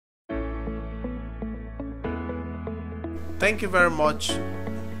thank you very much.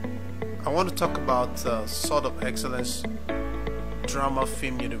 I want to talk about Sword of Excellence Drama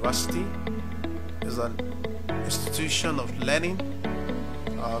Film University. It's an institution of learning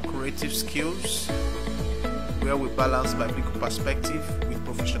creative skills where we balance biblical perspective with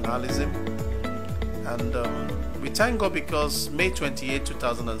professionalism. And we thank God because May 28,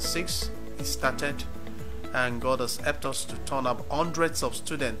 2006 it started, and God has helped us to turn up hundreds of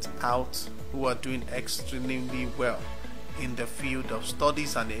students out who are doing extremely well in the field of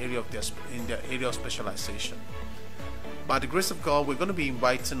studies and the area of in their area of specialization. By the grace of God, we're going to be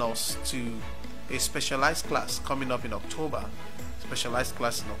inviting us to a specialized class coming up in October. Specialized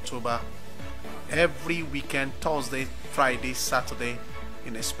class in October, every weekend, Thursday, Friday, Saturday,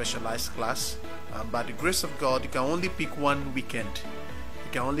 in a specialized class. By the grace of God, you can only pick one weekend.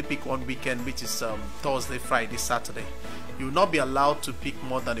 You can only pick one weekend, which is Thursday, Friday, Saturday. You will not be allowed to pick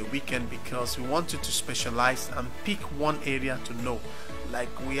more than a weekend because we want you to specialize and pick one area to know. Like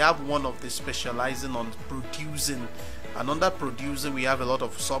we have one of the specializing on producing, and under producing we have a lot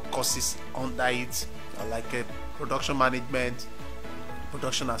of sub courses under it, like a production management,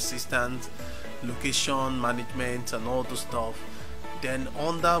 production assistant, location management, and all those stuff. Then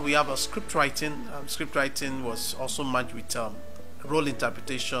under we have a script writing. Script writing was also merged with role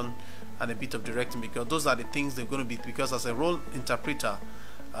interpretation and a bit of directing, because those are the things they're going to be, because as a role interpreter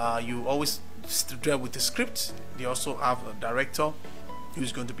you always deal with the script. They also have a director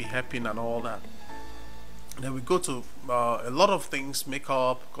who's going to be helping and all that. And then we go to a lot of things: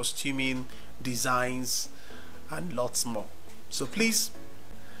 makeup, costuming, designs, and lots more. So please,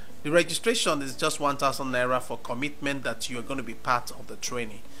 the registration is just 1,000 naira for commitment that you are going to be part of the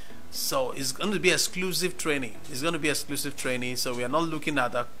training. So it's going to be exclusive training. It's going to be exclusive training. So we are not looking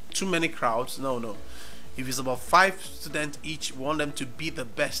at too many crowds. No. If it's about 5 students each, we want them to be the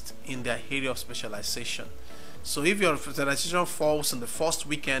best in their area of specialization. So if your specialization falls on the first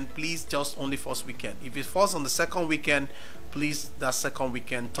weekend, please just only first weekend. If it falls on the second weekend, please that second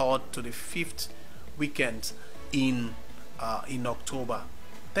weekend, third to the 5th weekend in October.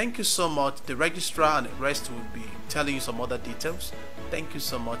 Thank you so much. The registrar and the rest will be telling you some other details. Thank you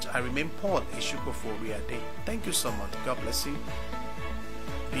so much. I remain Paul Eshuko for Ria Day. Thank you so much. God bless you.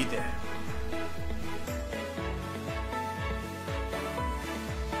 Be there.